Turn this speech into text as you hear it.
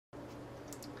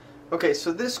Okay,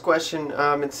 so this question,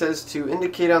 it says to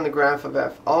indicate on the graph of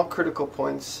f all critical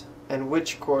points and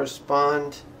which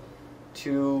correspond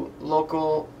to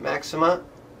local maxima,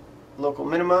 local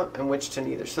minima, and which to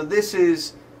neither. So this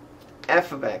is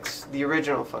f of x, the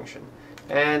original function.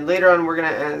 And later on we're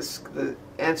going to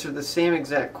answer the same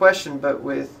exact question, but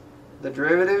with the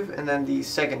derivative and then the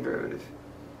second derivative,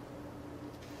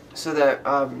 so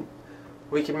that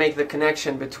we can make the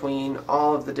connection between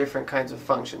all of the different kinds of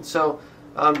functions. So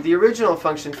the original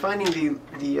function, finding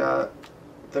the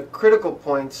critical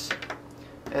points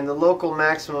and the local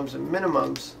maximums and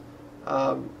minimums,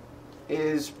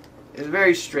 is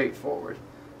very straightforward.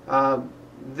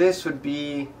 This would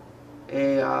be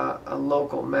a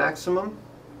local maximum.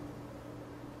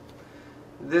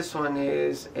 This one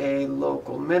is a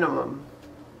local minimum.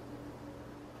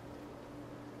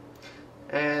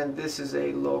 And this is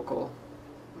a local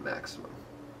maximum.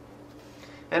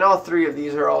 And all three of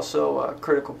these are also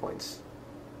critical points.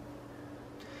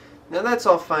 Now that's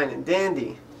all fine and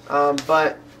dandy,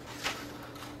 but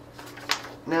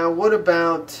now what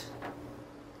about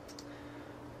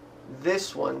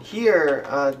this one here?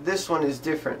 This one is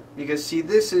different, because see,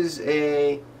 this is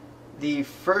the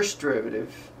first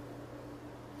derivative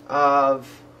of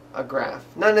a graph,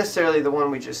 not necessarily the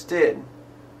one we just did,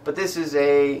 but this is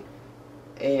a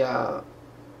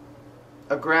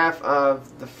graph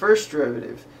of the first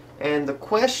derivative. And the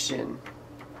question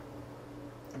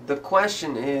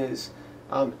is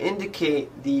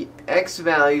indicate the x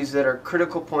values that are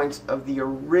critical points of the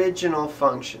original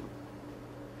function.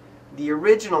 The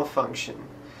original function.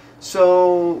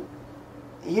 So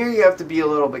here you have to be a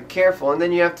little bit careful, and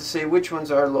then you have to say which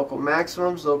ones are local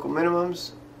maximums, local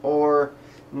minimums, or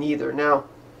neither. Now,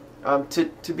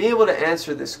 to be able to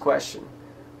answer this question,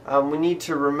 we need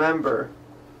to remember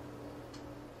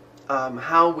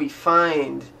how we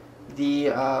find the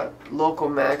local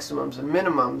maximums and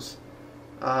minimums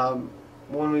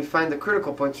when we find the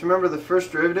critical points. Remember the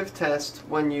first derivative test,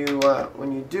 when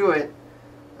you do it,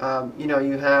 you know,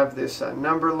 you have this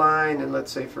number line, and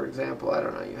let's say, for example, I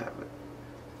don't know, you have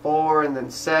 4 and then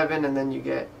 7, and then you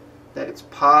get that it's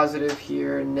positive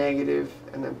here, negative,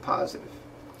 and then positive.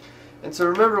 And so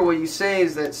remember, what you say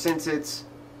is that since it's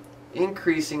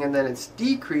increasing and then it's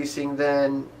decreasing,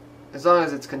 then as long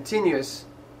as it's continuous,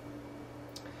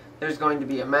 there's going to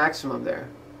be a maximum there.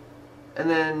 And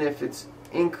then if it's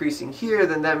increasing here,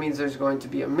 then that means there's going to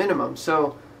be a minimum.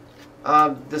 So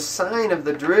the sign of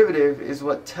the derivative is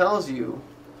what tells you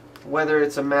whether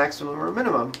it's a maximum or a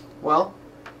minimum. Well,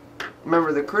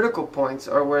 remember, the critical points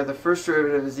are where the first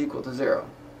derivative is equal to 0.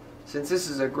 Since this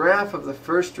is a graph of the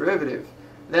first derivative,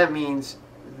 that means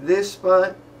this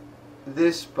spot,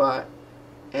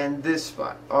 and this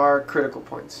spot are critical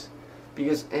points.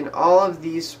 Because in all of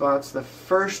these spots, the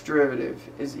first derivative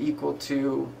is equal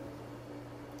to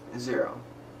 0.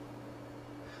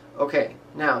 Okay,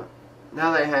 now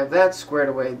that I have that squared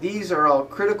away, these are all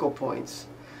critical points,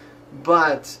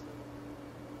 but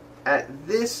at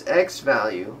this x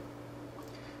value,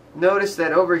 notice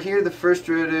that over here the first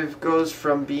derivative goes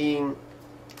from being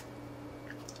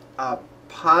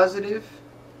positive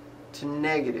to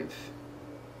negative.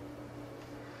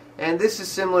 And this is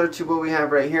similar to what we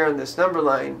have right here on this number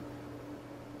line.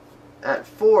 At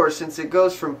 4, since it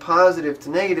goes from positive to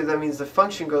negative, that means the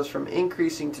function goes from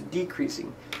increasing to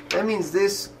decreasing. That means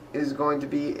this is going to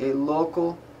be a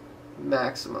local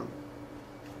maximum.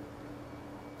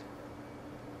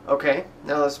 Okay,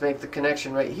 now let's make the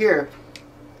connection right here.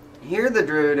 Here the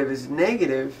derivative is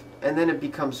negative, and then it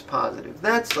becomes positive.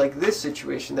 That's like this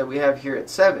situation that we have here at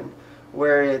 7,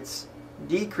 where it's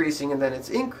decreasing and then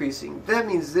it's increasing. That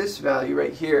means this value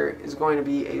right here is going to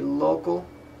be a local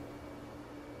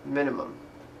minimum.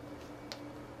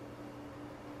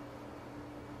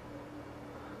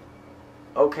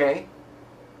 Okay.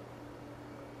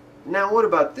 Now what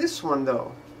about this one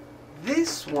though?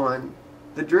 This one,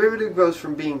 the derivative goes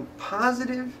from being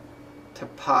positive to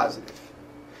positive.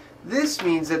 This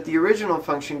means that the original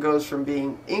function goes from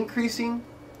being increasing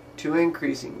to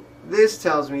increasing. This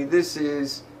tells me this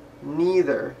is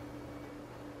neither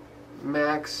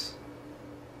max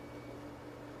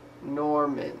nor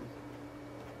min,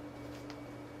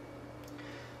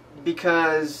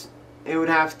 because it would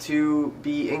have to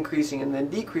be increasing and then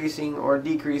decreasing, or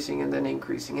decreasing and then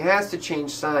increasing. It has to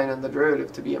change sign on the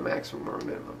derivative to be a maximum or a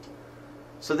minimum.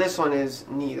 So this one is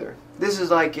neither. This is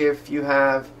like if you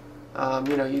have,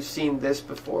 you know, you've seen this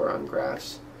before on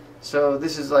graphs. So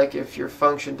this is like if your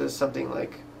function does something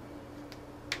like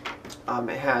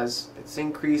it's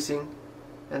increasing,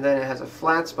 and then it has a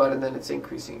flat spot, and then it's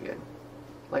increasing again.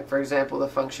 Like, for example, the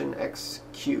function x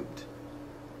cubed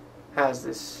has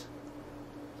this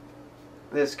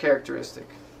this characteristic.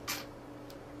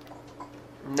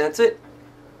 And that's it.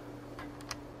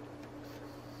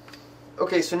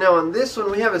 Okay, so now on this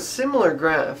one we have a similar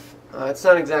graph. It's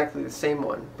not exactly the same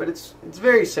one, but it's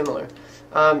very similar.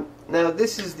 Now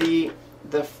this is the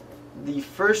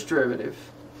first derivative,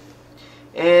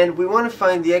 and we want to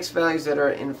find the x values that are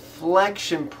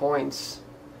inflection points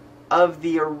of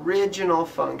the original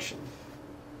function.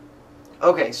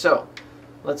 Okay, so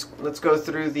let's go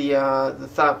through the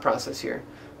thought process here.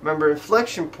 Remember,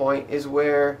 inflection point is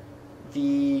where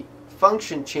the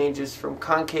function changes from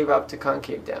concave up to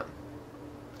concave down.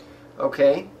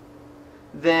 Okay,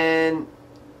 then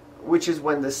which is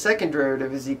when the second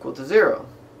derivative is equal to 0.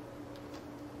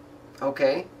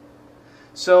 Okay,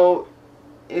 so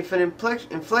if an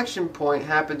inflection point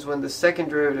happens when the second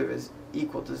derivative is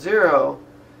equal to 0,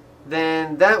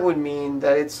 then that would mean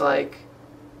that it's like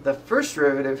the first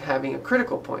derivative having a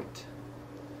critical point.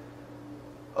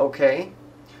 Okay,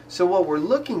 so what we're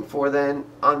looking for then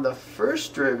on the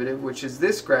first derivative, which is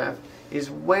this graph, is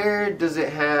where does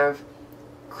it have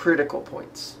critical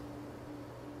points.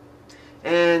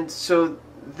 And so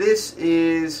this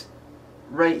is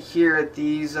right here at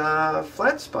these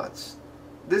flat spots.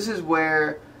 This is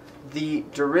where the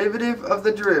derivative of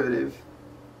the derivative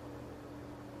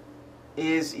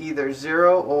is either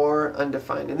 0 or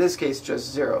undefined. In this case,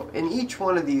 just 0. In each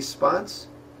one of these spots,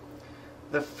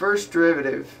 the first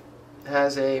derivative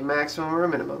has a maximum or a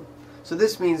minimum. So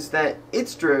this means that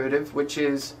its derivative, which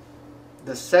is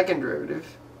the second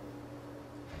derivative,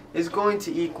 is going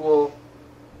to equal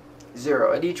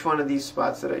 0 at each one of these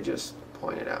spots that I just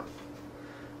pointed out.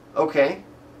 Okay,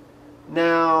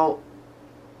 now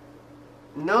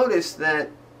notice that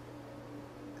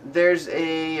there's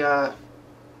a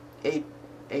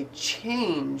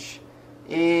change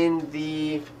in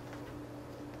the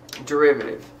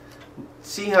derivative.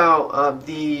 See how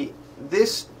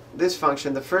this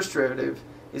function, the first derivative,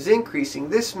 is increasing.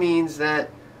 This means that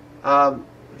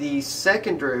the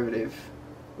second derivative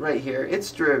right here,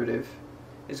 its derivative,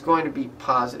 is going to be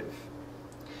positive.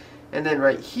 And then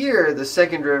right here, the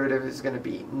second derivative is going to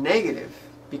be negative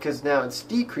because now it's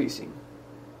decreasing.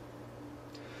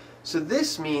 So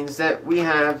this means that we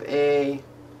have a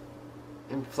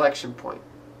inflection point.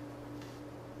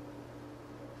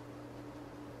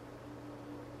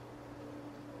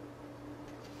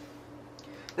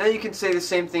 Now you can say the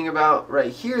same thing about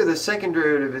right here. The second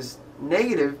derivative is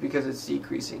negative because it's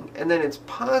decreasing, and then it's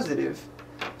positive.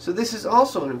 So this is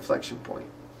also an inflection point.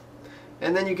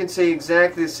 And then you can say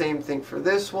exactly the same thing for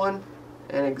this one,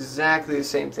 and exactly the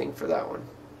same thing for that one.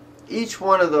 Each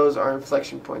one of those are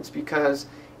inflection points because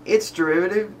its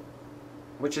derivative,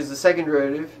 which is the second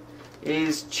derivative,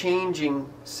 is changing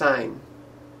sign.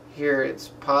 Here it's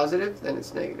positive, then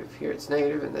it's negative. Here it's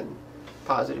negative, and then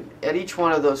positive. At each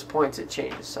one of those points it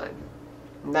changes sign.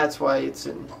 And that's why it's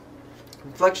an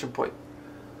inflection point.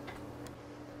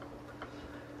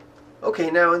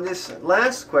 Okay, now in this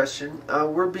last question,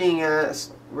 we're being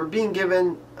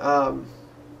given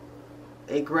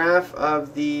a graph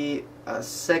of the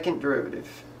second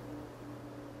derivative.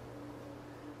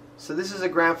 So this is a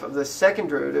graph of the second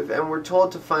derivative, and we're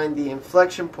told to find the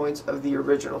inflection points of the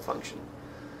original function.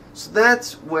 So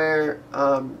that's where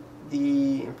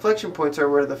the inflection points are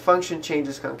where the function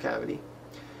changes concavity.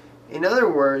 In other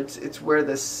words, it's where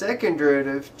the second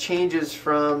derivative changes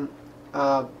from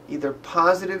either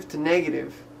positive to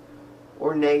negative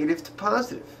or negative to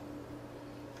positive.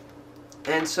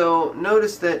 And so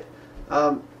notice that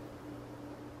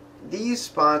these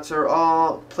spots are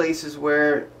all places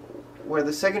where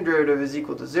the second derivative is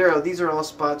equal to 0. These are all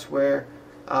spots where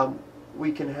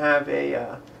we can have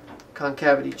a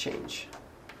concavity change.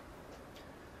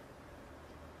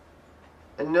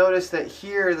 And notice that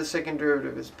here the second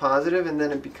derivative is positive and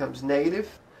then it becomes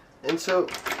negative. And so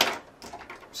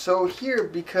here,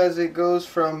 because it goes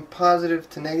from positive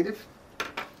to negative,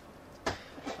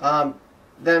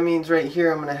 that means right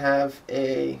here I'm going to have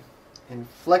a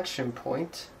inflection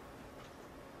point.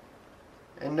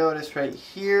 And notice right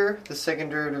here the second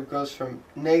derivative goes from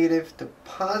negative to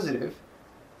positive.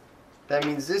 That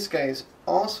means this guy is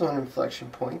also an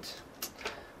inflection point.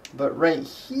 But right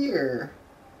here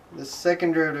the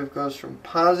second derivative goes from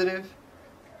positive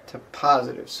to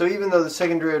positive. So even though the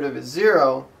second derivative is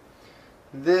 0,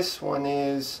 this one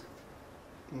is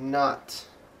not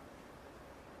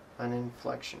an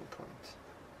inflection point.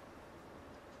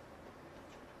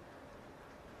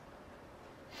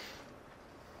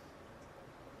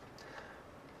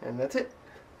 And that's it.